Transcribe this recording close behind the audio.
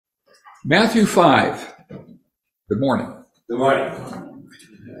Matthew 5. Good morning. Good morning.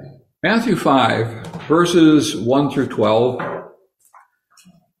 Matthew 5, verses 1 through 12.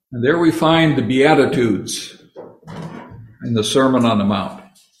 And there we find the Beatitudes in the Sermon on the Mount.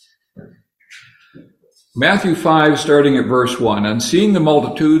 Matthew 5, starting at verse 1. And seeing the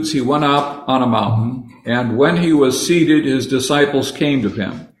multitudes, he went up on a mountain, and when he was seated, his disciples came to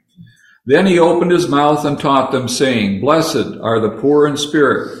him. Then he opened his mouth and taught them, saying, Blessed are the poor in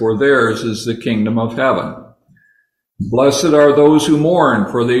spirit, for theirs is the kingdom of heaven. Blessed are those who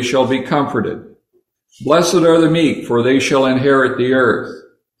mourn, for they shall be comforted. Blessed are the meek, for they shall inherit the earth.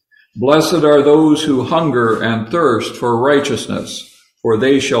 Blessed are those who hunger and thirst for righteousness, for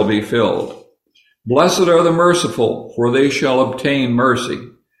they shall be filled. Blessed are the merciful, for they shall obtain mercy.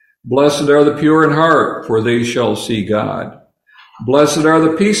 Blessed are the pure in heart, for they shall see God. Blessed are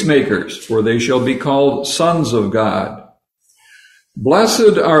the peacemakers, for they shall be called sons of God.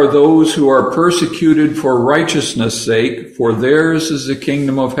 Blessed are those who are persecuted for righteousness' sake, for theirs is the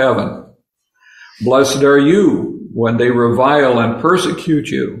kingdom of heaven. Blessed are you when they revile and persecute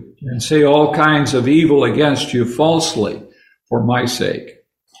you, and say all kinds of evil against you falsely for my sake.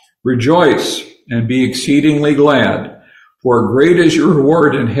 Rejoice and be exceedingly glad, for great is your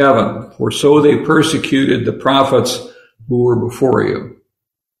reward in heaven, for so they persecuted the prophets who were before you.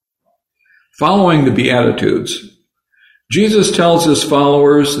 Following the Beatitudes, Jesus tells his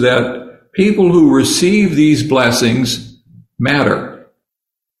followers that people who receive these blessings matter.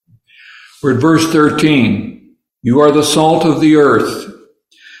 We're at verse 13. You are the salt of the earth,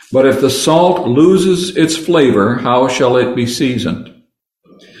 but if the salt loses its flavor, how shall it be seasoned?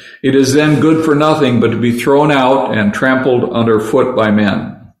 It is then good for nothing but to be thrown out and trampled underfoot by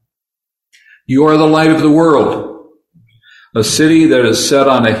men. You are the light of the world. A city that is set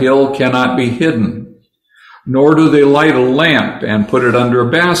on a hill cannot be hidden, nor do they light a lamp and put it under a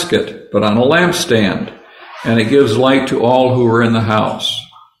basket, but on a lampstand, and it gives light to all who are in the house.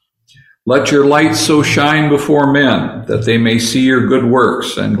 Let your light so shine before men that they may see your good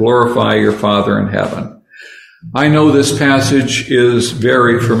works and glorify your Father in heaven. I know this passage is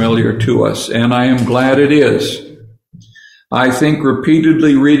very familiar to us, and I am glad it is. I think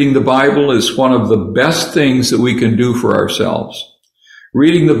repeatedly reading the Bible is one of the best things that we can do for ourselves.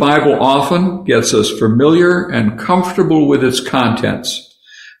 Reading the Bible often gets us familiar and comfortable with its contents.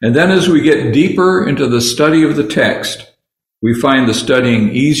 And then as we get deeper into the study of the text, we find the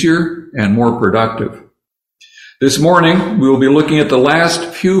studying easier and more productive. This morning, we will be looking at the last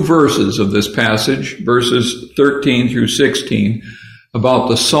few verses of this passage, verses 13 through 16, about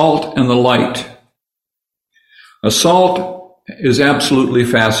the salt and the light. A salt is absolutely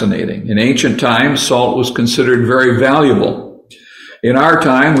fascinating. In ancient times, salt was considered very valuable. In our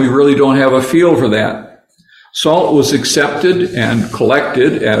time, we really don't have a feel for that. Salt was accepted and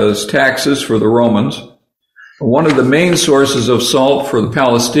collected as taxes for the Romans. One of the main sources of salt for the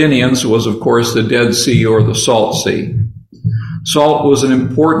Palestinians was, of course, the Dead Sea or the Salt Sea. Salt was an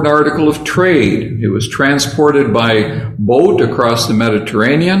important article of trade. It was transported by boat across the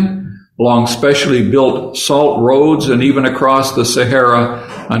Mediterranean, along specially built salt roads, and even across the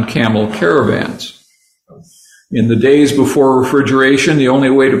Sahara on camel caravans. In the days before refrigeration, the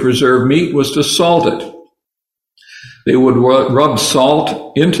only way to preserve meat was to salt it. They would rub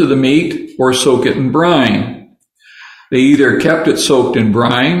salt into the meat or soak it in brine. They either kept it soaked in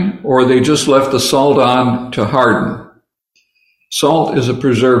brine or they just left the salt on to harden. Salt is a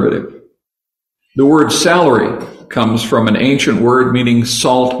preservative. The word salary comes from an ancient word meaning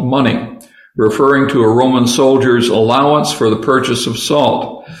salt money, referring to a Roman soldier's allowance for the purchase of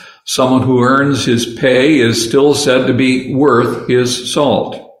salt. Someone who earns his pay is still said to be worth his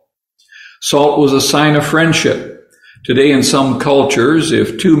salt. Salt was a sign of friendship. Today in some cultures,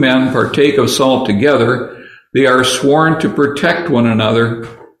 if two men partake of salt together, they are sworn to protect one another,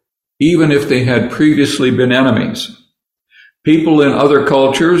 even if they had previously been enemies. People in other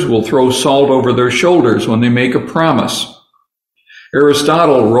cultures will throw salt over their shoulders when they make a promise.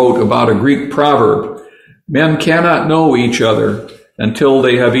 Aristotle wrote about a Greek proverb, men cannot know each other until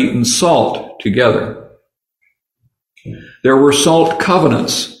they have eaten salt together. There were salt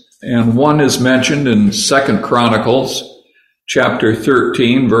covenants, and one is mentioned in 2 Chronicles, chapter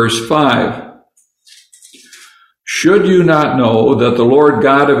 13, verse 5. Should you not know that the Lord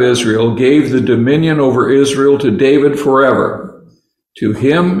God of Israel gave the dominion over Israel to David forever, to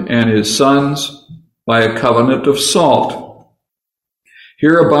him and his sons by a covenant of salt?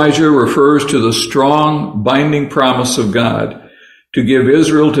 Here Abijah refers to the strong, binding promise of God to give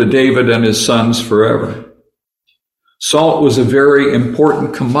Israel to David and his sons forever. Salt was a very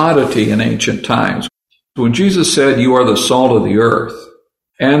important commodity in ancient times. When Jesus said, you are the salt of the earth,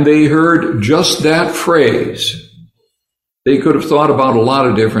 and they heard just that phrase, they could have thought about a lot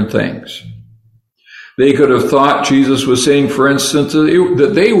of different things. They could have thought Jesus was saying, for instance,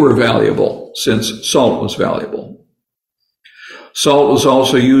 that they were valuable, since salt was valuable. Salt was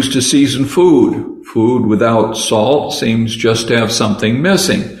also used to season food. Food without salt seems just to have something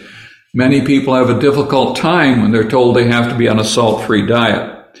missing. Many people have a difficult time when they're told they have to be on a salt-free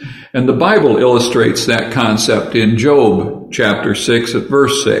diet. And the Bible illustrates that concept in Job chapter 6 at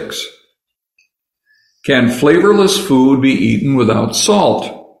verse 6. Can flavorless food be eaten without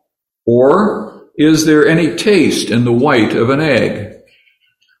salt? Or is there any taste in the white of an egg?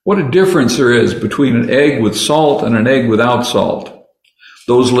 What a difference there is between an egg with salt and an egg without salt.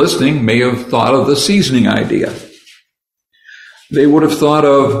 Those listening may have thought of the seasoning idea. They would have thought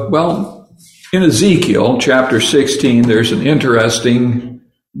of, well, in Ezekiel chapter 16, there's an interesting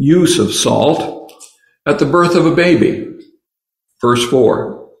use of salt at the birth of a baby. Verse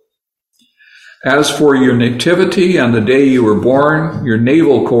 4. As for your nativity and the day you were born, your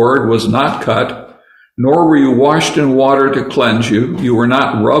navel cord was not cut, nor were you washed in water to cleanse you. You were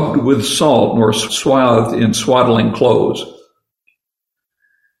not rubbed with salt, nor swathed in swaddling clothes.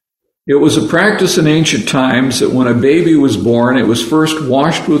 It was a practice in ancient times that when a baby was born, it was first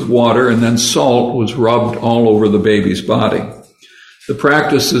washed with water and then salt was rubbed all over the baby's body. The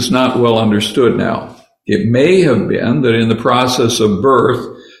practice is not well understood now. It may have been that in the process of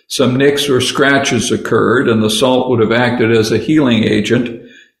birth, some nicks or scratches occurred and the salt would have acted as a healing agent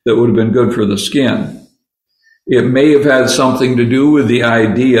that would have been good for the skin. It may have had something to do with the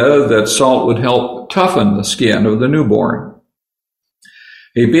idea that salt would help toughen the skin of the newborn.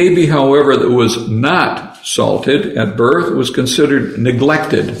 A baby, however, that was not salted at birth was considered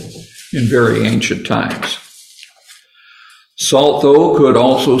neglected in very ancient times. Salt, though, could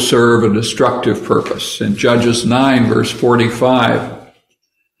also serve a destructive purpose. In Judges 9, verse 45,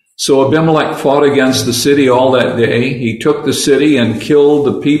 so Abimelech fought against the city all that day. He took the city and killed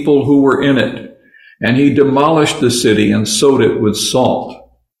the people who were in it, and he demolished the city and sowed it with salt.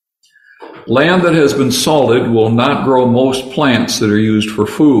 Land that has been salted will not grow most plants that are used for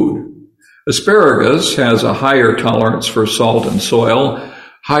food. Asparagus has a higher tolerance for salt in soil,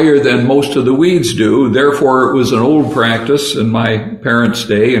 higher than most of the weeds do. Therefore, it was an old practice in my parents'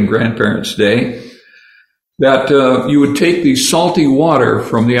 day and grandparents' day that you would take the salty water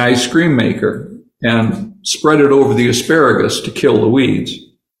from the ice cream maker and spread it over the asparagus to kill the weeds.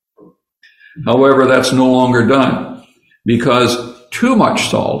 However, that's no longer done because too much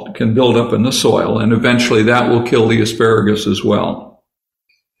salt can build up in the soil, and eventually that will kill the asparagus as well.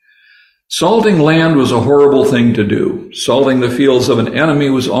 Salting land was a horrible thing to do. Salting the fields of an enemy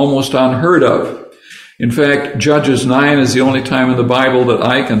was almost unheard of. In fact, Judges 9 is the only time in the Bible that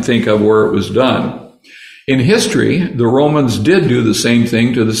I can think of where it was done. In history, the Romans did do the same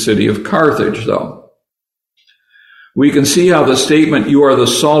thing to the city of Carthage, though. We can see how the statement, "You are the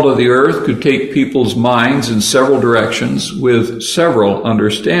salt of the earth," could take people's minds in several directions with several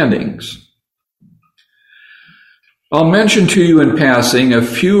understandings. I'll mention to you in passing a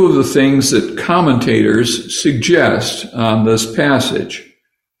few of the things that commentators suggest on this passage,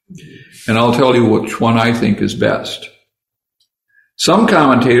 and I'll tell you which one I think is best. Some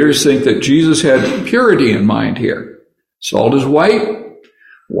commentators think that Jesus had purity in mind here. Salt is white.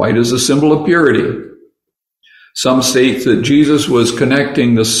 White is a symbol of purity. Some state that Jesus was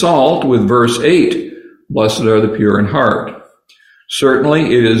connecting the salt with verse 8, "Blessed are the pure in heart."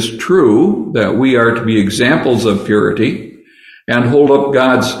 Certainly it is true that we are to be examples of purity and hold up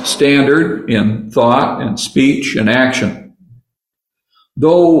God's standard in thought and speech and action.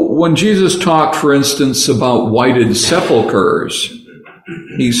 Though when Jesus talked, for instance, about whited sepulchres,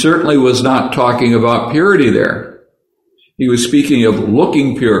 he certainly was not talking about purity there. He was speaking of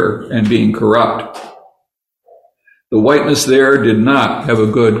looking pure and being corrupt. The whiteness there did not have a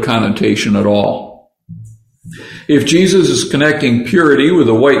good connotation at all. If Jesus is connecting purity with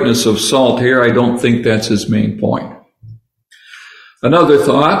the whiteness of salt here, I don't think that's his main point. Another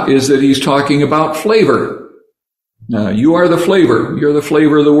thought is that he's talking about flavor. You are the flavor. You're the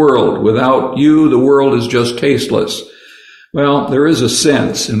flavor of the world. Without you, the world is just tasteless. Well, there is a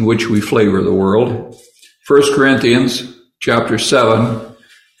sense in which we flavor the world. 1 Corinthians chapter 7,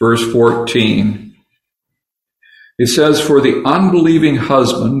 verse 14. It says, "For the unbelieving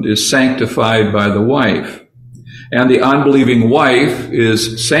husband is sanctified by the wife, and the unbelieving wife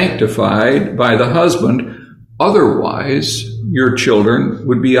is sanctified by the husband. Otherwise, your children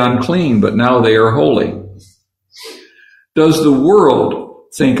would be unclean, but now they are holy." Does the world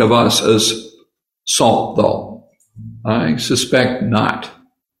think of us as salt, though? I suspect not.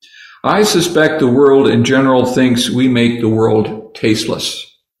 I suspect the world in general thinks we make the world tasteless.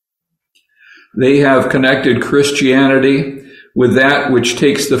 They have connected Christianity with that which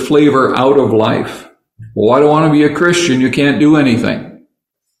takes the flavor out of life. Well, I don't want to be a Christian. You can't do anything.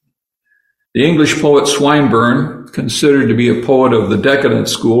 The English poet Swinburne, considered to be a poet of the decadent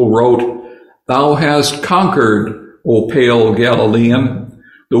school, wrote, "Thou hast conquered, O pale Galilean.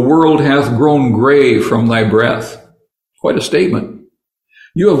 The world hath grown gray from thy breath." Quite a statement.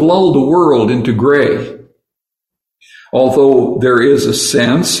 You have lulled the world into gray. Although there is a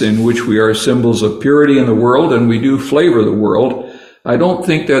sense in which we are symbols of purity in the world and we do flavor the world, I don't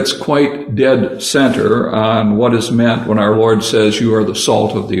think that's quite dead center on what is meant when our Lord says you are the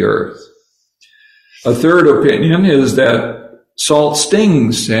salt of the earth. A third opinion is that salt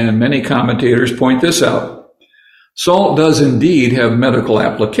stings, and many commentators point this out. Salt does indeed have medical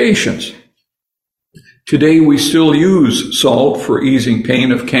applications. Today we still use salt for easing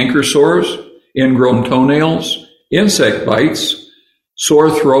pain of canker sores, ingrown toenails, insect bites,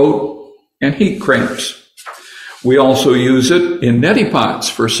 sore throat, and heat cramps. We also use it in neti pots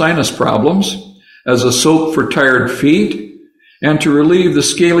for sinus problems, as a soap for tired feet, and to relieve the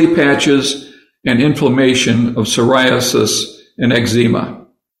scaly patches and inflammation of psoriasis and eczema.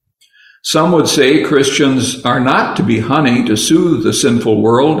 Some would say Christians are not to be honey to soothe the sinful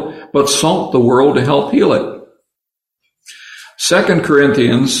world, but salt the world to help heal it. 2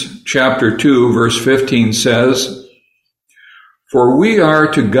 Corinthians chapter 2, verse 15 says, "For we are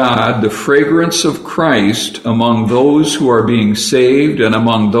to God the fragrance of Christ among those who are being saved and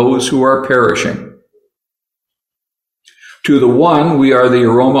among those who are perishing. To the one we are the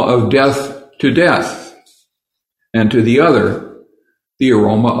aroma of death to death, and to the other the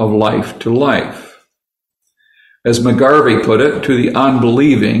aroma of life to life." As McGarvey put it, to the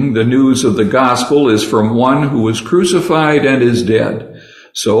unbelieving, the news of the gospel is from one who was crucified and is dead.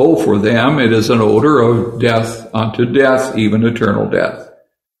 So for them it is an odor of death unto death, even eternal death.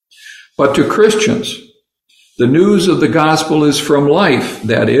 But to Christians, the news of the gospel is from life,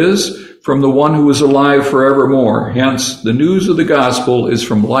 that is, from the one who is alive forevermore. Hence, the news of the gospel is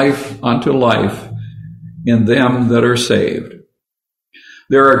from life unto life in them that are saved.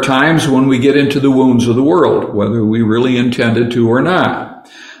 There are times when we get into the wounds of the world, whether we really intended to or not.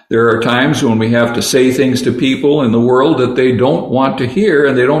 There are times when we have to say things to people in the world that they don't want to hear,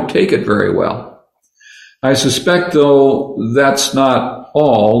 and they don't take it very well. I suspect, though, that's not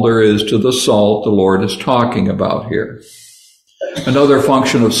all there is to the salt the Lord is talking about here. Another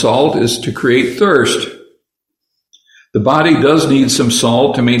function of salt is to create thirst. The body does need some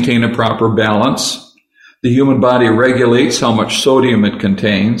salt to maintain a proper balance. The human body regulates how much sodium it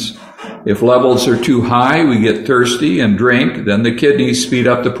contains. If levels are too high, we get thirsty and drink, then the kidneys speed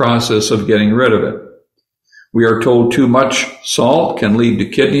up the process of getting rid of it. We are told too much salt can lead to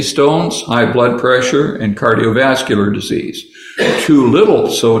kidney stones, high blood pressure, and cardiovascular disease. Too little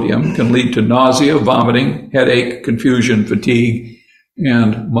sodium can lead to nausea, vomiting, headache, confusion, fatigue,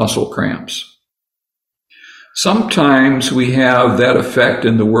 and muscle cramps. Sometimes we have that effect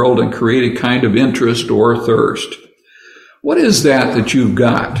in the world and create a kind of interest or thirst. What is that you've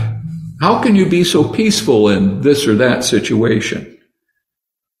got? How can you be so peaceful in this or that situation?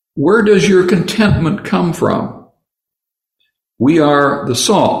 Where does your contentment come from? We are the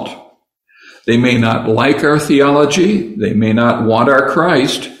salt. They may not like our theology, they may not want our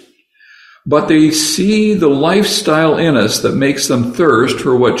Christ, but they see the lifestyle in us that makes them thirst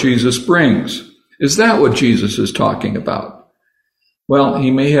for what Jesus brings. Is that what Jesus is talking about? Well, he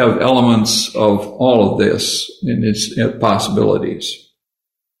may have elements of all of this in his possibilities.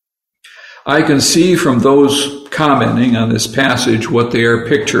 I can see from those commenting on this passage what they are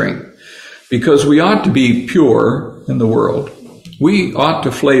picturing, because we ought to be pure in the world. We ought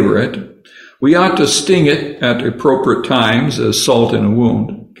to flavor it. We ought to sting it at appropriate times as salt in a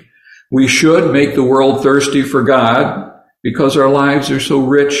wound. We should make the world thirsty for God because our lives are so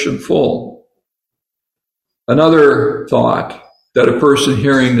rich and full. Another thought that a person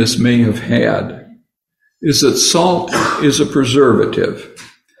hearing this may have had is that salt is a preservative.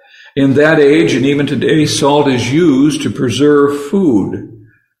 In that age, and even today, salt is used to preserve food.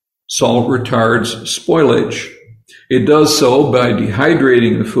 Salt retards spoilage. It does so by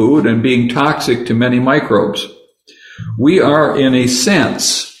dehydrating the food and being toxic to many microbes. We are, in a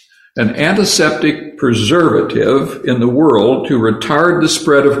sense, an antiseptic preservative in the world to retard the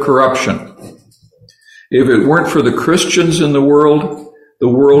spread of corruption. If it weren't for the Christians in the world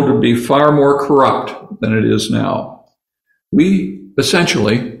would be far more corrupt than it is now. We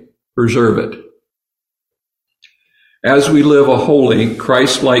essentially preserve it. As we live a holy,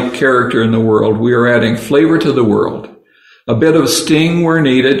 Christ-like character in the world, we are adding flavor to the world, a bit of sting where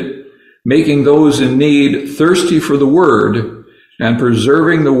needed, making those in need thirsty for the word, and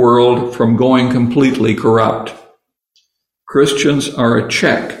preserving the world from going completely corrupt. Christians are a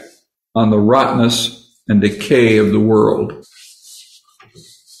check on the rottenness and decay of the world.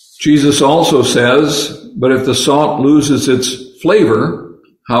 Jesus also says, but if the salt loses its flavor,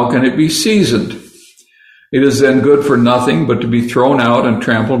 how can it be seasoned? It is then good for nothing but to be thrown out and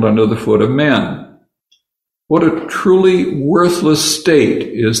trampled under the foot of men. What a truly worthless state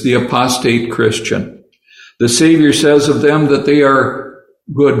is the apostate Christian. The Savior says of them that they are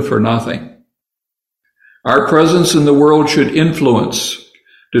good for nothing. Our presence in the world should influence,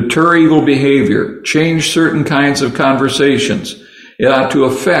 deter evil behavior, change certain kinds of conversations. It ought to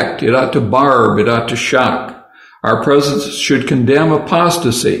affect, it ought to barb, it ought to shock. Our presence should condemn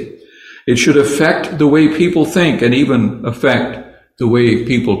apostasy. It should affect the way people think and even affect the way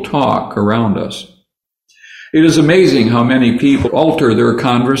people talk around us. It is amazing how many people alter their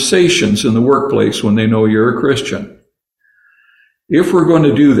conversations in the workplace when they know you're a Christian. If we're going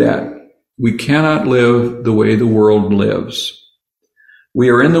to do that, we cannot live the way the world lives. We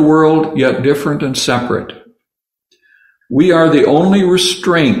are in the world, yet different and separate. We are the only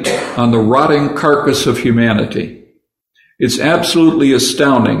restraint on the rotting carcass of humanity. It's absolutely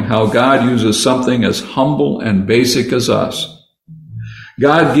astounding how God uses something as humble and basic as us.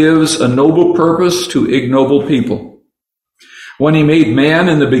 God gives a noble purpose to ignoble people. When he made man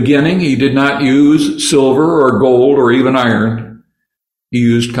in the beginning, he did not use silver or gold or even iron. He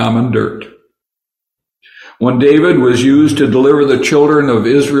used common dirt. When David was used to deliver the children of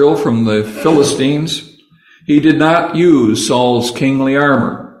Israel from the Philistines, he did not use Saul's kingly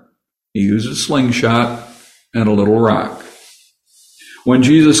armor. He used a slingshot and a little rock. When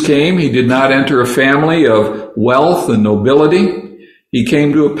Jesus came, he did not enter a family of wealth and nobility. He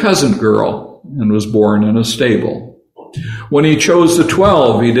came to a peasant girl and was born in a stable. When he chose the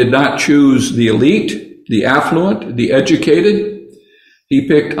 12, he did not choose the elite, the affluent, the educated. He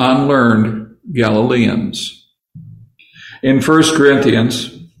picked unlearned Galileans. In 1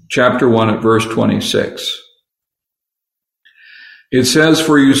 Corinthians chapter 1 at verse 26, it says,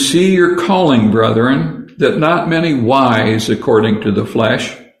 "For you see your calling, brethren, that not many wise according to the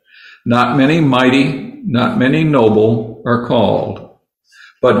flesh, not many mighty, not many noble are called.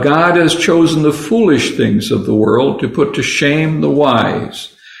 But God has chosen the foolish things of the world to put to shame the wise.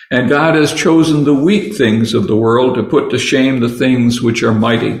 And God has chosen the weak things of the world to put to shame the things which are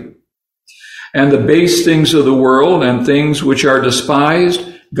mighty. And the base things of the world and things which are despised,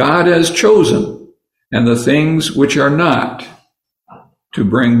 God has chosen, and the things which are not, to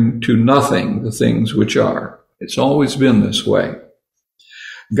bring to nothing the things which are." It's always been this way.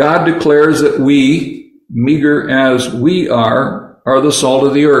 God declares that we, meager as we are the salt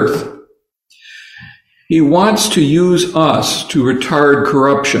of the earth. He wants to use us to retard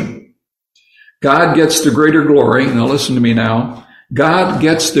corruption. God gets the greater glory. Now listen to me now. God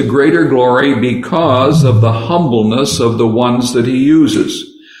gets the greater glory because of the humbleness of the ones that he uses.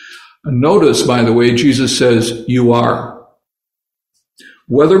 Notice, by the way, Jesus says, "You are."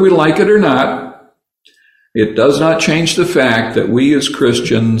 Whether we like it or not, it does not change the fact that we as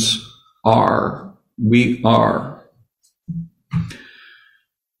Christians are. We are.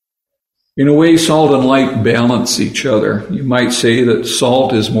 In a way, salt and light balance each other. You might say that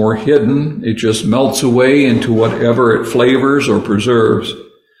salt is more hidden. It just melts away into whatever it flavors or preserves.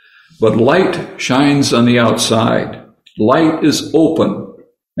 But light shines on the outside. Light is open,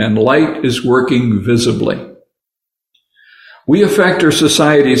 and light is working visibly. We affect our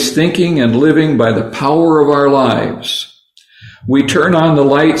society's thinking and living by the power of our lives. We turn on the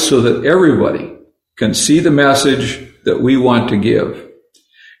light so that everybody can see the message that we want to give.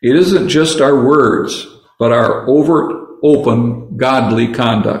 It isn't just our words, but our overt, open, godly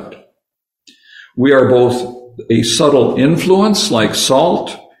conduct. We are both a subtle influence like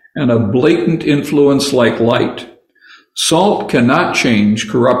salt and a blatant influence like light. Salt cannot change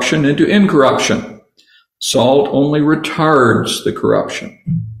corruption into incorruption. Salt only retards the corruption.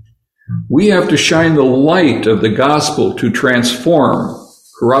 We have to shine the light of the gospel to transform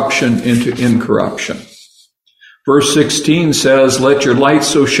corruption into incorruption. Verse 16 says, "Let your light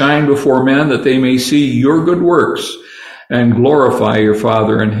so shine before men that they may see your good works and glorify your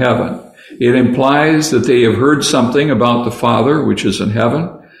Father in heaven." It implies that they have heard something about the Father, which is in heaven.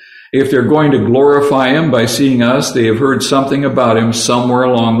 If they're going to glorify him by seeing us, they have heard something about him somewhere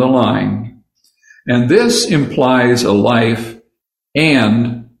along the line. And this implies a life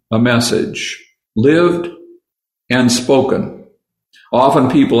and a message, lived and spoken.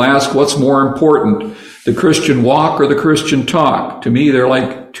 Often people ask, what's more important, the Christian walk or the Christian talk? To me, they're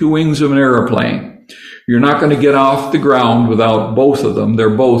like two wings of an airplane. You're not going to get off the ground without both of them. They're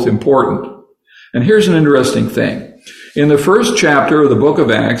both important. And here's an interesting thing. In the first chapter of the book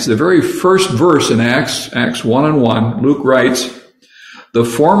of Acts, the very first verse in Acts 1:1, Luke writes, "The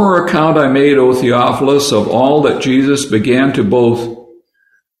former account I made, O Theophilus, of all that Jesus began to both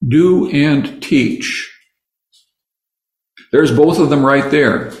do and teach." There's both of them right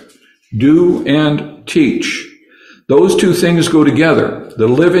there. Do and teach. Those two things go together, the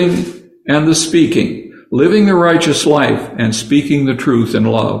living and the speaking, living the righteous life and speaking the truth in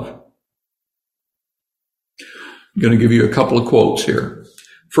love. I'm going to give you a couple of quotes here.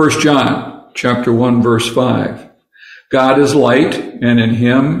 1 John chapter 1, verse 5. God is light, and in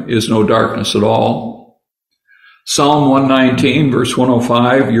him is no darkness at all. Psalm 119, verse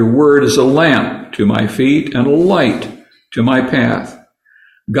 105, your word is a lamp to my feet and a light to my path.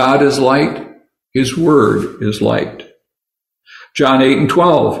 God is light, his word is light. John 8 and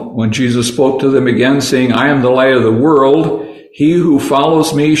 12, when Jesus spoke to them again, saying, I am the light of the world. He who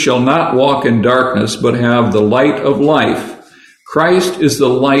follows me shall not walk in darkness, but have the light of life. Christ is the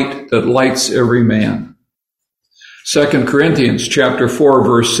light that lights every man. 2 Corinthians chapter 4,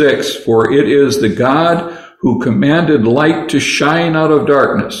 verse 6, for it is the God who commanded light to shine out of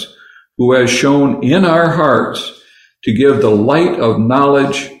darkness, who has shown in our hearts to give the light of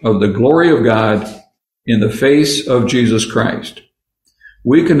knowledge of the glory of God in the face of Jesus Christ.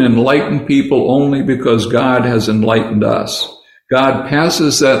 We can enlighten people only because God has enlightened us. God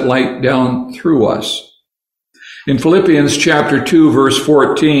passes that light down through us. In Philippians chapter 2, verse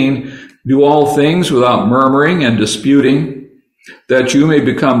 14, do all things without murmuring and disputing, that you may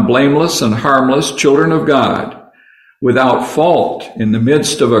become blameless and harmless children of God, without fault in the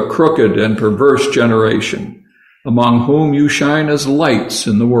midst of a crooked and perverse generation, among whom you shine as lights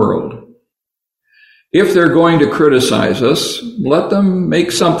in the world. If they're going to criticize us, let them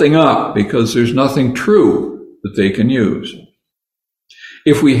make something up, because there's nothing true that they can use.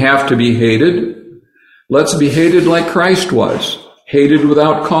 If we have to be hated, let's be hated like Christ was, hated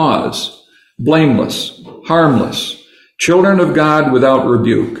without cause, blameless, harmless, children of God without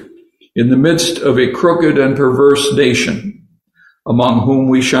rebuke, in the midst of a crooked and perverse nation, among whom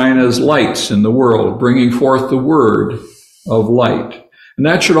we shine as lights in the world, bringing forth the word of light. And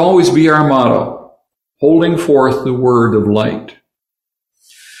that should always be our motto, holding forth the word of light.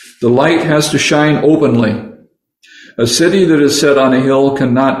 The light has to shine openly. A city that is set on a hill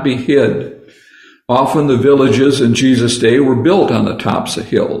cannot be hid. Often the villages in Jesus' day were built on the tops of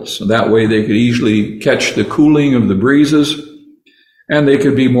hills. That way they could easily catch the cooling of the breezes, and they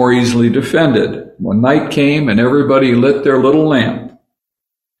could be more easily defended. When night came and everybody lit their little lamp,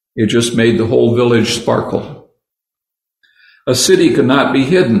 it just made the whole village sparkle. A city could not be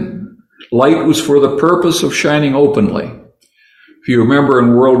hidden. Light was for the purpose of shining openly. If you remember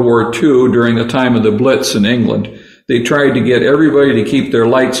in World War II, during the time of the Blitz in England, they tried to get everybody to keep their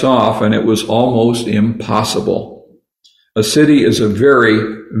lights off, and it was almost impossible. A city is a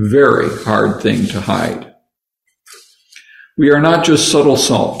very, very hard thing to hide. We are not just subtle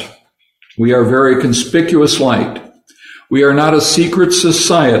salt. We are very conspicuous light. We are not a secret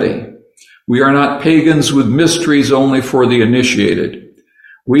society. We are not pagans with mysteries only for the initiated.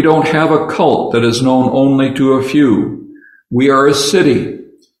 We don't have a cult that is known only to a few. We are a city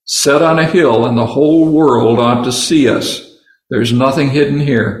set on a hill, and the whole world ought to see us. There's nothing hidden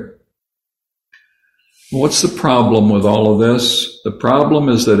here. What's the problem with all of this? The problem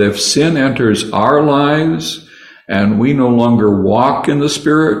is that if sin enters our lives and we no longer walk in the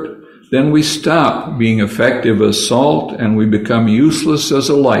Spirit, then we stop being effective as salt and we become useless as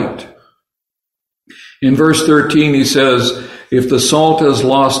a light. In verse 13, he says, if the salt has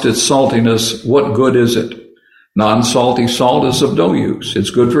lost its saltiness, what good is it? Non-salty salt is of no use.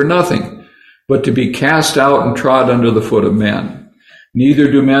 It's good for nothing, but to be cast out and trod under the foot of men.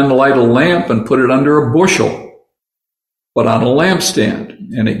 Neither do men light a lamp and put it under a bushel, but on a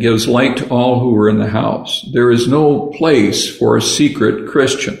lampstand, and it gives light to all who are in the house. There is no place for a secret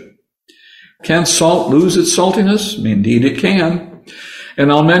Christian. Can salt lose its saltiness? Indeed it can. And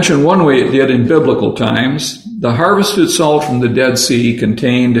I'll mention one way it did in biblical times. The harvested salt from the Dead Sea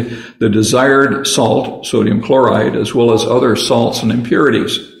contained the desired salt, sodium chloride, as well as other salts and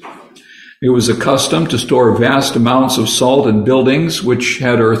impurities. It was a custom to store vast amounts of salt in buildings which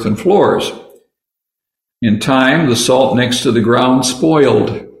had earthen floors. In time, the salt next to the ground spoiled.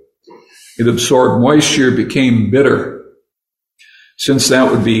 It absorbed moisture, became bitter. Since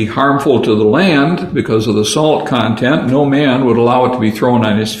that would be harmful to the land because of the salt content, no man would allow it to be thrown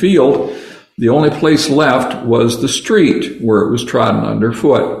on his field. The only place left was the street where it was trodden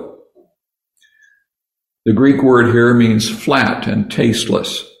underfoot. The Greek word here means flat and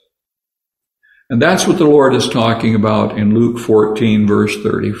tasteless. And that's what the Lord is talking about in Luke 14, verse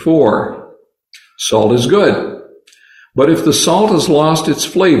 34. Salt is good, But if the salt has lost its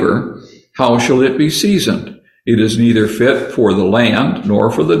flavor, how shall it be seasoned? It is neither fit for the land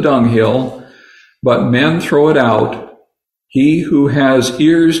nor for the dunghill, but men throw it out. He who has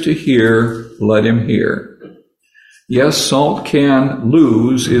ears to hear, let him hear. Yes, salt can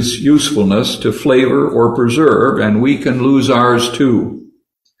lose its usefulness to flavor or preserve, and we can lose ours too.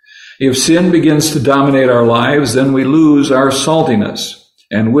 If sin begins to dominate our lives, then we lose our saltiness,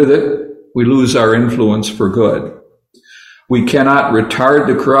 and with it, we lose our influence for good. We cannot retard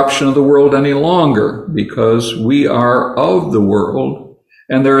the corruption of the world any longer because we are of the world,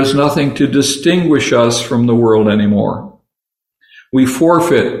 and there is nothing to distinguish us from the world anymore. We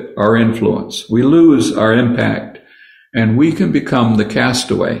forfeit our influence, we lose our impact, and we can become the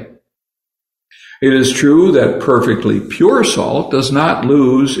castaway. It is true that perfectly pure salt does not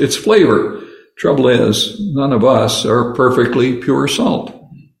lose its flavor. Trouble is, none of us are perfectly pure salt.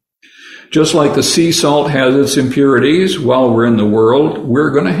 Just like the sea salt has its impurities, while we're in the world,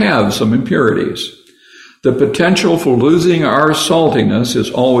 we're going to have some impurities. The potential for losing our saltiness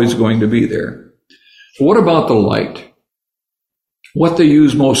is always going to be there. What about the light? What they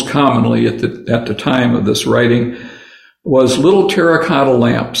used most commonly at the time of this writing was little terracotta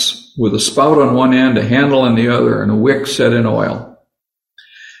lamps with a spout on one end, a handle on the other, and a wick set in oil.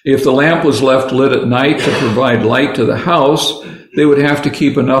 If the lamp was left lit at night to provide light to the house, they would have to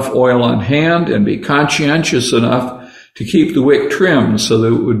keep enough oil on hand and be conscientious enough to keep the wick trimmed so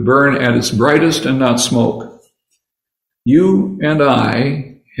that it would burn at its brightest and not smoke. You and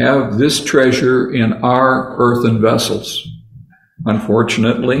I have this treasure in our earthen vessels.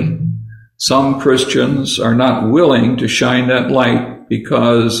 Unfortunately, some Christians are not willing to shine that light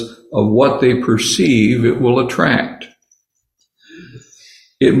because of what they perceive it will attract.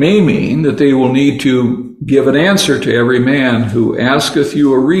 It may mean that they will need to give an answer to every man who asketh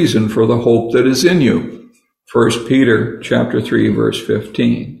you a reason for the hope that is in you. 1 Peter chapter 3, verse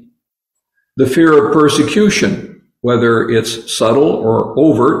 15. The fear of persecution, whether it's subtle or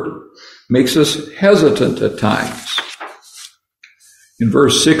overt, makes us hesitant at times. In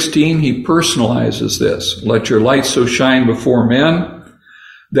verse 16, he personalizes this. Let your light so shine before men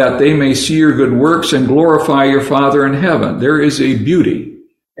that they may see your good works and glorify your Father in heaven. There is a beauty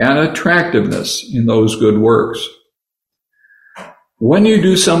and attractiveness in those good works. When you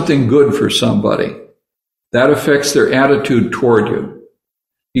do something good for somebody, that affects their attitude toward you.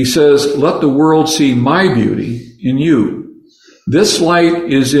 He says, let the world see my beauty in you. This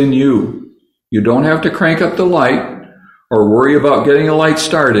light is in you. You don't have to crank up the light or worry about getting a light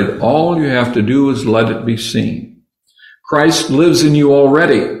started. All you have to do is let it be seen. Christ lives in you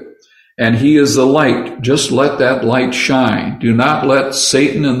already, and he is the light. Just let that light shine. Do not let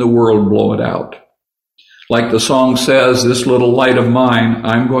Satan and the world blow it out. Like the song says, this little light of mine,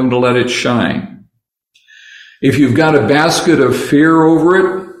 I'm going to let it shine. If you've got a basket of fear over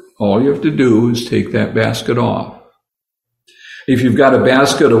it, all you have to do is take that basket off. If you've got a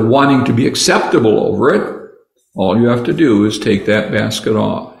basket of wanting to be acceptable over it, all you have to do is take that basket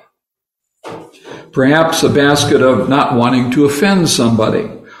off. Perhaps a basket of not wanting to offend somebody,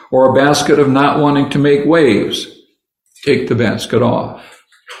 or a basket of not wanting to make waves. Take the basket off.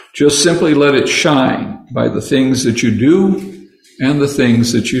 Just simply let it shine by the things that you do and the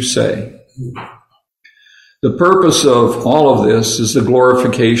things that you say. The purpose of all of this is the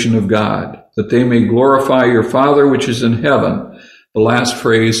glorification of God, that they may glorify your Father which is in heaven, the last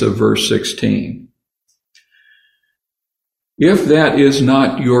phrase of verse 16. If that is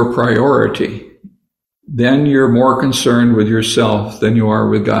not your priority, then you're more concerned with yourself than you are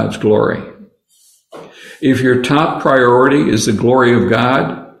with God's glory. If your top priority is the glory of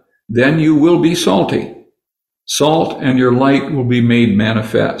God, then you will be salty. Salt and your light will be made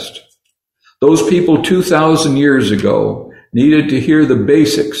manifest. Those people 2,000 years ago needed to hear the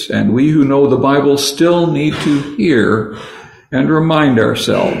basics, and we who know the Bible still need to hear and remind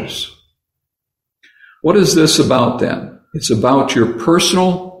ourselves. What is this about then? It's about your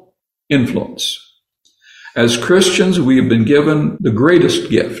personal influence. As Christians, we have been given the greatest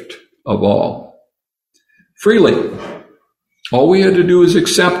gift of all. Freely. All we had to do is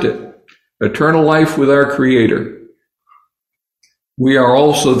accept it. Eternal life with our Creator. We are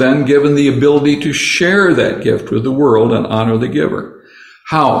also then given the ability to share that gift with the world and honor the giver.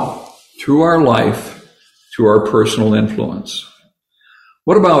 How? Through our life, through our personal influence.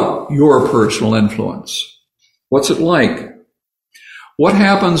 What about your personal influence? What's it like? What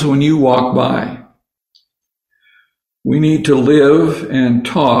happens when you walk by? We need to live and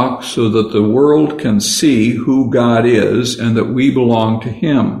talk so that the world can see who God is and that we belong to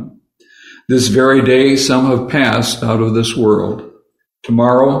Him. This very day, some have passed out of this world.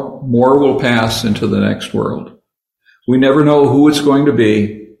 Tomorrow, more will pass into the next world. We never know who it's going to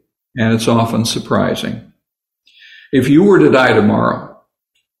be, and it's often surprising. If you were to die tomorrow,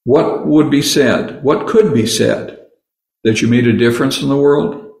 what would be said? What could be said? That you made a difference in the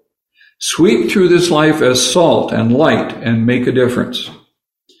world? Sweep through this life as salt and light and make a difference.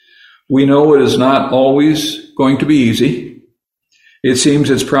 We know it is not always going to be easy. It seems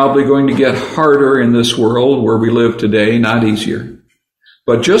it's probably going to get harder in this world where we live today, not easier.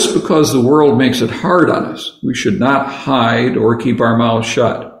 But just because the world makes it hard on us, we should not hide or keep our mouths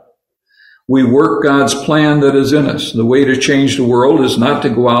shut. We work God's plan that is in us. The way to change the world is not to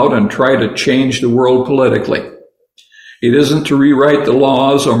go out and try to change the world politically. It isn't to rewrite the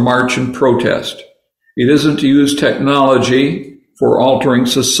laws or march and protest. It isn't to use technology for altering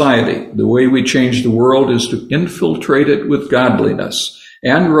society. The way we change the world is to infiltrate it with godliness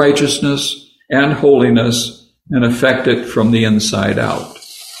and righteousness and holiness and affect it from the inside out.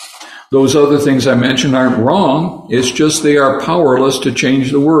 Those other things I mentioned aren't wrong. It's just they are powerless to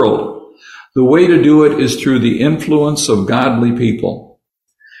change the world. The way to do it is through the influence of godly people.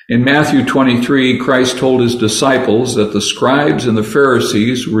 In Matthew 23, Christ told his disciples that the scribes and the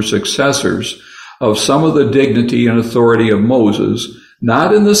Pharisees were successors of some of the dignity and authority of Moses,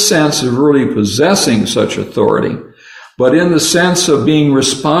 not in the sense of really possessing such authority, but in the sense of being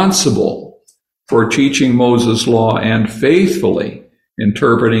responsible for teaching Moses' law and faithfully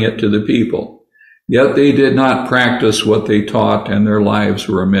interpreting it to the people. Yet they did not practice what they taught, and their lives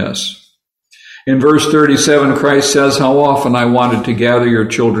were amiss. In verse 37, Christ says, "How often I wanted to gather your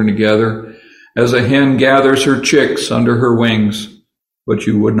children together, as a hen gathers her chicks under her wings, but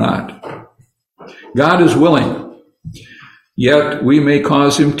you would not." God is willing, yet we may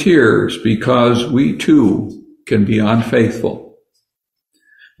cause him tears because we too can be unfaithful.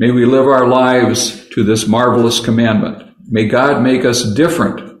 May we live our lives to this marvelous commandment. May God make us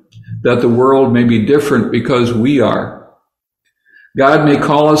different, that the world may be different because we are. God may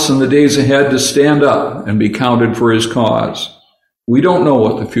call us in the days ahead to stand up and be counted for his cause. We don't know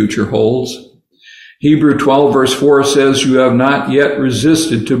what the future holds. Hebrew 12 verse 4 says, "You have not yet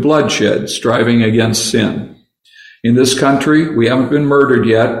resisted to bloodshed, striving against sin." In this country, we haven't been murdered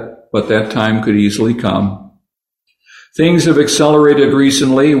yet, but that time could easily come. Things have accelerated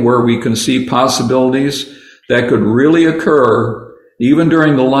recently where we can see possibilities that could really occur even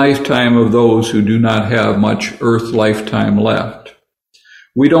during the lifetime of those who do not have much earth lifetime left.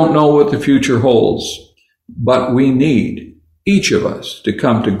 We don't know what the future holds, but we need, each of us, to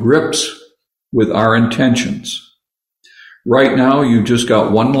come to grips with our intentions. Right now, you've just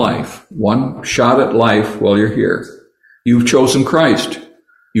got one life, one shot at life while you're here. You've chosen Christ.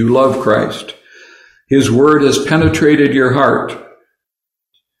 You love Christ. His word has penetrated your heart.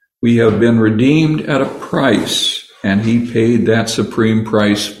 We have been redeemed at a price, and he paid that supreme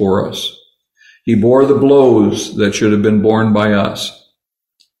price for us. He bore the blows that should have been borne by us.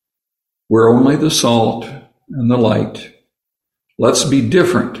 We're only the salt and the light. Let's be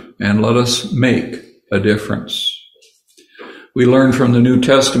different and let us make a difference. We learn from the New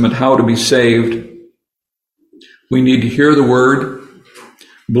Testament how to be saved. We need to hear the word,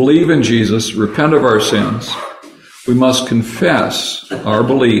 believe in Jesus, repent of our sins. We must confess our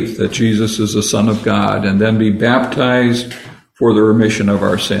belief that Jesus is the Son of God and then be baptized for the remission of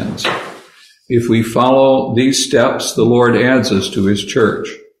our sins. If we follow these steps, the Lord adds us to his church.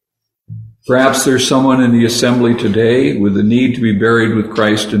 Perhaps there's someone in the assembly today with the need to be buried with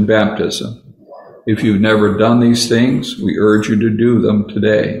Christ in baptism. If you've never done these things, we urge you to do them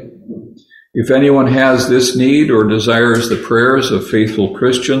today. If anyone has this need or desires the prayers of faithful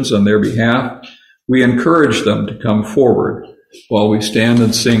Christians on their behalf, we encourage them to come forward while we stand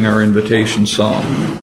and sing our invitation song.